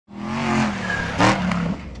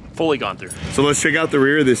Fully gone through. So let's check out the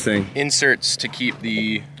rear of this thing. Inserts to keep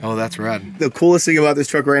the... Oh, that's rad. The coolest thing about this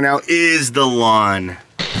truck right now is the lawn.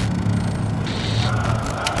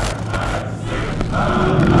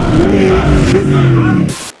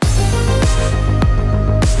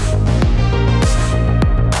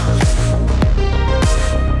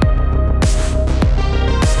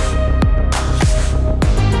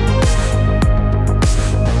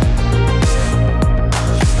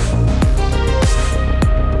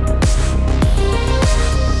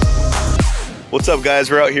 What's up, guys?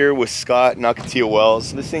 We're out here with Scott, Nakatia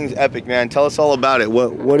Wells. This thing's epic, man. Tell us all about it.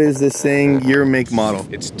 What is this thing? Year, make, model?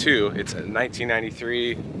 It's two. It's a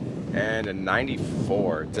 1993 and a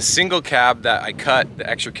 94. It's a single cab that I cut the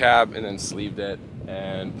extra cab and then sleeved it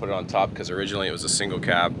and put it on top because originally it was a single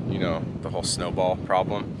cab, you know, the whole snowball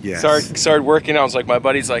problem. Yes. Started working. I was like, my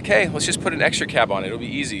buddy's like, hey, let's just put an extra cab on it. It'll be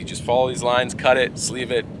easy. Just follow these lines, cut it,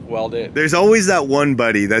 sleeve it, weld it. There's always that one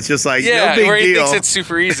buddy that's just like, yeah, no big where he deal. thinks it's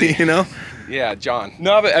super easy. You know? Yeah, John.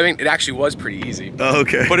 No, but I mean, it actually was pretty easy. Oh,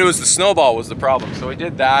 okay. But it was the snowball was the problem. So we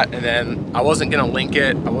did that, and then I wasn't gonna link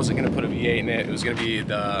it. I wasn't gonna put a V8 in it. It was gonna be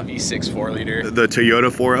the V6 4-liter. The Toyota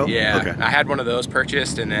 4.0? Yeah. Okay. I had one of those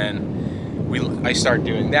purchased, and then I started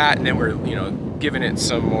doing that, and then we're giving it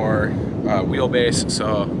some more wheelbase.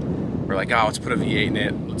 So we're like, oh, let's put a V8 in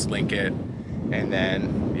it. Let's link it, and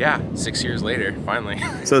then yeah, 6 years later, finally.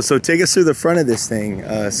 So take us through the front of this thing,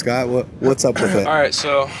 Scott. What's up with it? All right,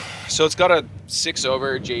 so it's got a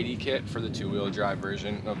 6-over JD kit for the 2-wheel drive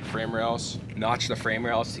version of the frame rails. Notch the frame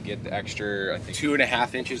rails to get the extra, I think,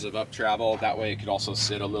 2.5 inches of up travel. That way it could also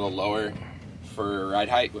sit a little lower for ride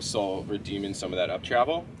height, with still redeeming some of that up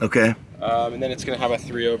travel. Okay. And then it's gonna have a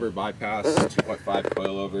 3-over bypass, 2.5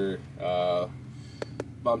 coilover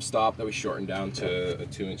bump stop that we shortened down to a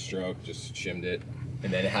 2-inch stroke, just shimmed it.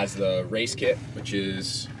 And then it has the race kit, which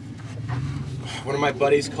is, one of my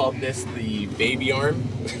buddies called this the baby arm.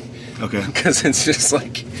 Okay. Because it's just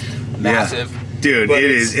like massive. Yeah. Dude, but it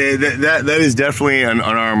is. That is definitely an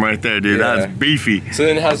arm right there, dude. Yeah. That's beefy. So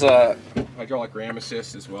then it has a hydraulic ram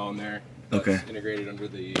assist as well in there. That's okay. integrated under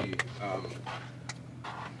the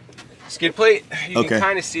skid plate. You can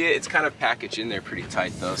kind of see it. It's kind of packaged in there pretty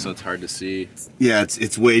tight though, so it's hard to see. Yeah,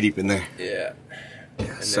 it's way deep in there. Yeah.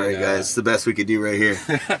 Sorry guys, it's the best we could do right here.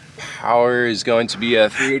 Power is going to be a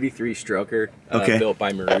 383 stroker, built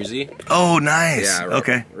by Maruzi. Oh, nice.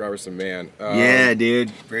 Yeah, Robertson man. Yeah, dude,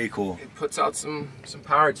 very cool. It puts out some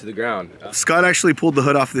power to the ground. Scott actually pulled the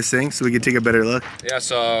hood off this thing so we could take a better look. Yeah,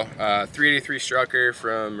 so 383 stroker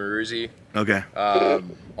from Maruzi. Okay.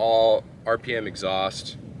 All RPM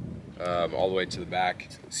exhaust, all the way to the back.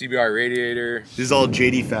 CBR radiator. This is all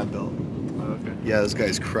JD Fat built. Okay. Yeah, those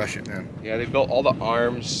guys crush it, man. Yeah, they built all the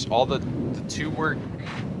arms, all the tube work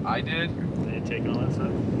I did. They didn't take all that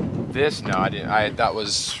stuff? This, no, I didn't. That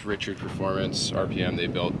was Richard Performance, RPM. They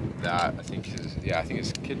built that. I think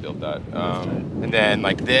his kid built that. And then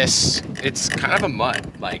like this, it's kind of a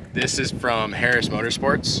mutt. Like this is from Harris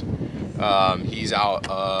Motorsports. He's out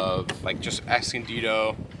of like just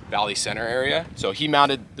Escondido Valley Center area. So he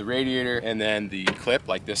mounted the radiator and then the clip,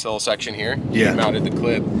 like this little section here. Yeah. He mounted the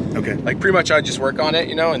clip. Okay. Like pretty much I just work on it,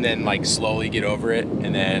 and then like slowly get over it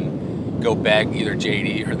and then go beg either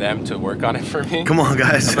JD or them to work on it for me. Come on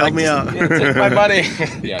guys, help me out. Yeah, take my money.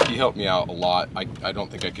 Yeah, he helped me out a lot. I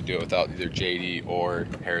don't think I could do it without either JD or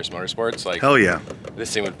Harris Motorsports. Like, hell yeah.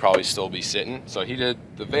 This thing would probably still be sitting. So he did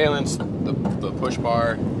the valence, the push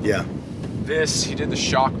bar. Yeah. He did the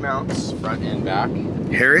shock mounts front and back.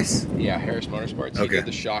 Harris? Yeah, Harris Motorsports. He Okay. did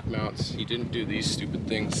the shock mounts. He didn't do these stupid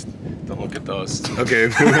things. Don't look at those. Okay,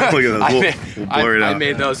 look at those. We'll blur it out. I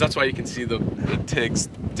made those. That's why you can see the tigs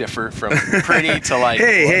differ from pretty to like.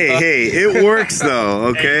 Hey, it works though,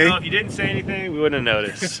 okay? Hey, if you didn't say anything, we wouldn't have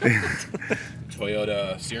noticed.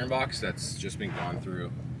 Toyota steering box that's just been gone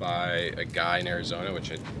through by a guy in Arizona,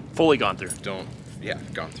 which I Fully gone through.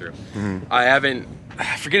 gone through. Mm-hmm.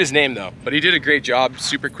 I forget his name though, but he did a great job.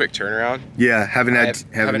 Super quick turnaround. Yeah, haven't had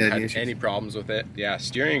issues. Any problems with it. Yeah,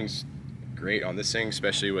 steering's great on this thing,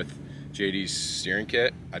 especially with JD's steering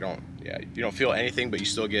kit. You don't feel anything, but you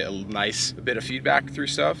still get a bit of feedback through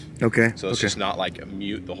stuff. Okay. So it's just not like a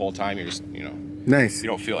mute the whole time. You're just, Nice. you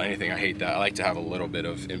don't feel anything. I hate that. I like to have a little bit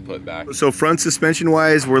of input back. So front suspension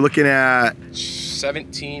wise, we're looking at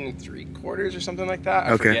 17 3/4 or something like that.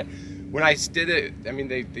 I Okay. forget. When I did it, I mean,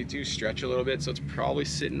 they do stretch a little bit, so it's probably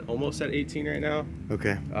sitting almost at 18 right now.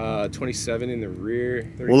 okay. 27 in the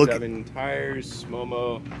rear, Well, 37 tires,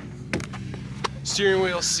 Momo, steering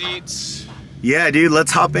wheel seats. Yeah, dude,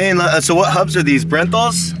 let's hop in. So what hubs are these?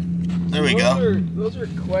 Brenthals? There we go. Those are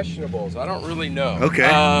questionables. I don't really know. Okay.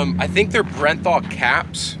 I think they're Brenthal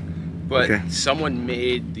caps, but Okay. someone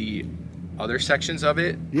made the other sections of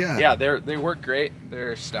it. Yeah. They work great.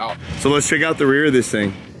 They're stout. So let's check out the rear of this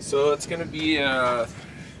thing. So it's gonna be a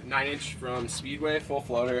 9-inch from Speedway, full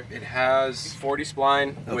floater. It has 40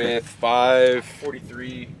 spline with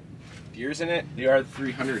 543 gears in it. They are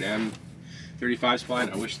 300M 35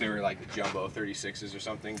 spline. I wish they were like the jumbo 36s or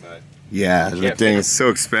something, but Yeah, the thing is so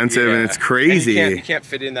expensive and it's crazy. And you can't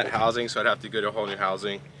fit in that housing, so I'd have to go to a whole new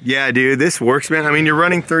housing. Yeah, dude, this works, man. I mean, you're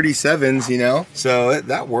running 37s, you know, so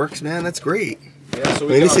that works, man. That's great. Yeah, so I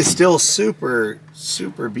mean, this is still super,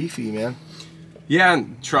 super beefy, man. Yeah,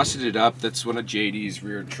 and trusted it up. That's one of JD's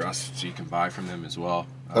rear trusts you can buy from them as well.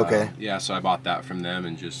 Okay. Yeah, so I bought that from them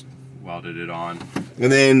and just welded it on.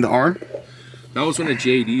 And then the arm? That was one of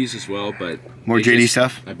JD's as well, but More JD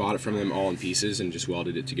stuff? I bought it from them all in pieces and just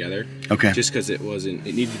welded it together. Okay. Just because it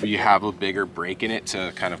needed to have a bigger break in it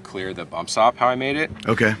to kind of clear the bump stop how I made it.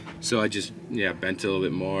 Okay. So I just, bent it a little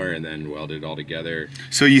bit more and then welded it all together.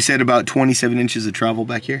 So you said about 27 inches of travel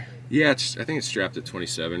back here? Yeah, I think it's strapped at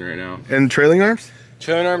 27 right now. And trailing arms?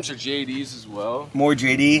 Trailing arms are JD's as well. More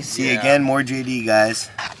JD. See, again, more JD, guys.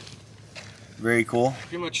 Very cool.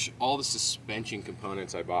 Pretty much all the suspension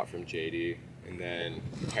components I bought from JD. And then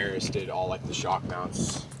Harris did all like the shock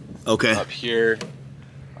mounts up here.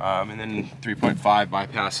 And then 3.5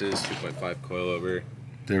 bypasses, 2.5 coilover.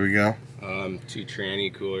 There we go. 2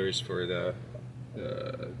 tranny coolers for the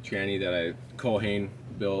tranny that Colhane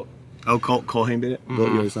built. Oh, Colhane did it?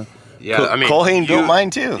 Built yours, huh? Yeah, I mean, Colhane built mine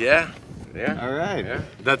too. Yeah. All right. Yeah.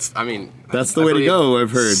 That's the way to go,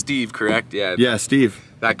 I've heard. Steve, correct? Yeah. Yeah, Steve.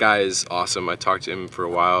 That guy is awesome. I talked to him for a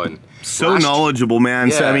while and so knowledgeable, man.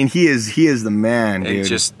 Yeah. So I mean, he is the man, dude. And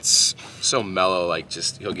just so mellow, like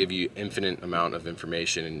he'll give you infinite amount of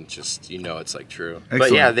information and just it's like true. Excellent.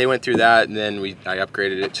 But yeah, they went through that and then I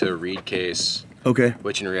upgraded it to a reed case. Okay.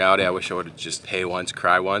 Which in reality, I wish I would have just pay once,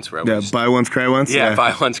 cry once. Where I would buy once, cry once. Yeah,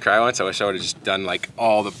 buy once, cry once. I wish I would have just done like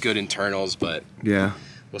all the good internals, but yeah.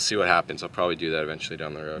 We'll see what happens. I'll probably do that eventually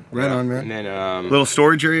down the road. Right on, man. And then little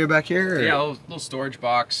storage area back here? Or? Yeah, a little storage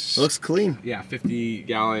box. It looks clean. Yeah,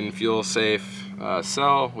 50-gallon fuel safe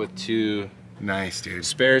cell with 2 nice, dude.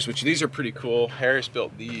 spares, which these are pretty cool. Harris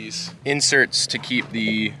built these inserts to keep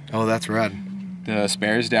the that's rad. The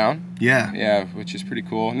spares down. Yeah. Yeah, which is pretty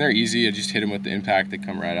cool. And they're easy. I just hit them with the impact. They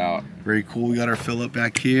come right out. Very cool. We got our fill up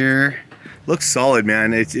back here. Looks solid,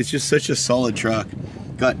 man. It's just such a solid truck.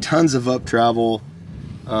 Got tons of up travel.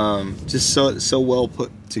 Just so well put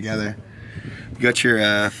together. You got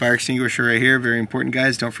your fire extinguisher right here. Very important,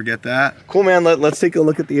 guys. Don't forget that. Cool, man. Let's take a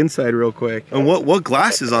look at the inside real quick. And what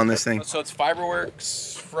glass is on this thing? So it's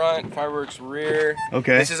Fiberworks front, Fiberworks rear.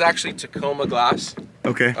 Okay. This is actually Tacoma glass.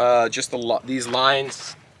 Okay. Just these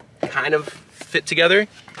lines kind of fit together.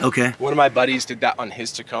 Okay. One of my buddies did that on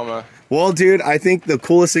his Tacoma. Well, dude, I think the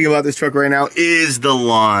coolest thing about this truck right now is the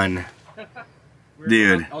lawn.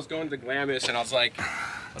 Dude. I was going to Glamis and I was like,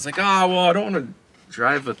 well, I don't want to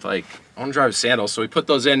drive with I want to drive with sandals. So we put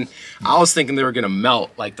those in. I was thinking they were going to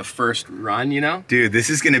melt like the first run, Dude,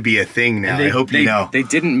 this is going to be a thing now. I hope you know. They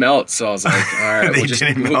didn't melt. So I was like, all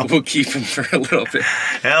right, we'll keep them for a little bit.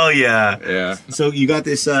 Hell yeah. Yeah. So you got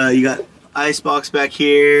this, you got ice box back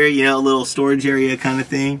here, a little storage area kind of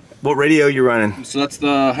thing. What radio you running? So that's the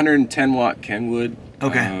 110 watt Kenwood.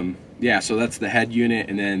 Okay. Yeah, so that's the head unit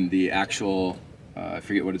and then the actual, I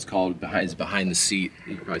forget what it's called, behind the seat.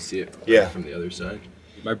 You can probably see it from the other side.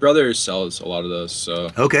 My brother sells a lot of those,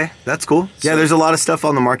 so. Okay, that's cool. Yeah, there's a lot of stuff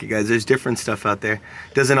on the market, guys. There's different stuff out there.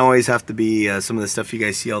 Doesn't always have to be some of the stuff you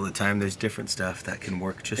guys see all the time. There's different stuff that can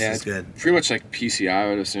work just as good. Pretty much like PCI, I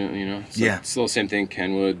would assume, It's still the same thing,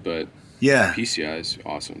 Kenwood, but PCI is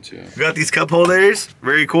awesome too. We got these cup holders,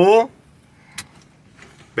 very cool.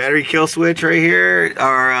 Battery kill switch right here,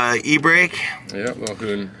 our e-brake. Yeah, well,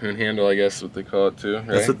 hoon handle, I guess what they call it too,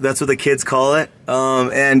 right? That's what the kids call it.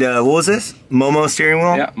 And what was this? Momo steering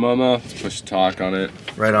wheel? Yeah, Momo. Let's push talk on it.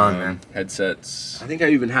 Right on, man. Headsets. I think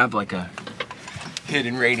I even have like a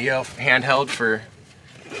hidden radio handheld for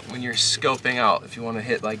when you're scoping out. If you want to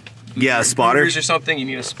hit like a spotter or something, you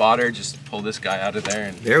need a spotter. Just pull this guy out of there.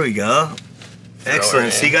 And there we go.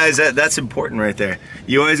 Excellent. See, guys, that's important right there.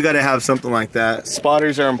 You always got to have something like that.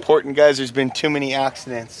 Spotters are important, guys. There's been too many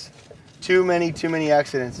accidents. Too many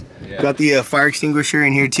accidents. Yeah. Got the fire extinguisher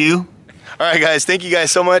in here too. All right, guys. Thank you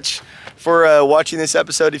guys so much for watching this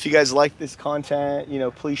episode. If you guys like this content,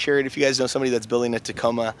 please share it. If you guys know somebody that's building a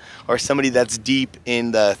Tacoma or somebody that's deep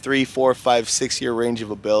in the 3, 4, 5, 6 year range of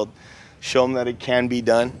a build, show them that it can be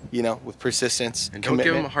done, with persistence and don't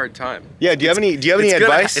give them a hard time. Yeah, do you have any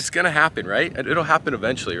advice? It's gonna happen, right? It'll happen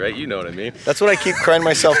eventually, right? You know what I mean? That's what I keep crying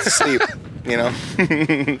myself to sleep. You know,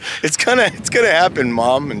 it's gonna happen,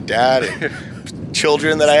 mom and dad and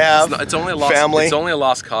children that I have. It's only a lost family. It's only a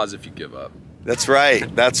lost cause if you give up. That's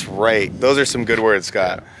right. That's right. Those are some good words,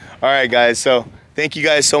 Scott. All right, guys. So thank you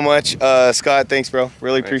guys so much, Scott. Thanks, bro.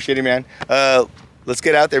 Really appreciate it, man. Let's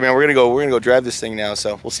get out there, man. We're gonna go drive this thing now.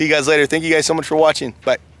 So we'll see you guys later. Thank you guys so much for watching.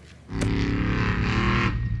 Bye.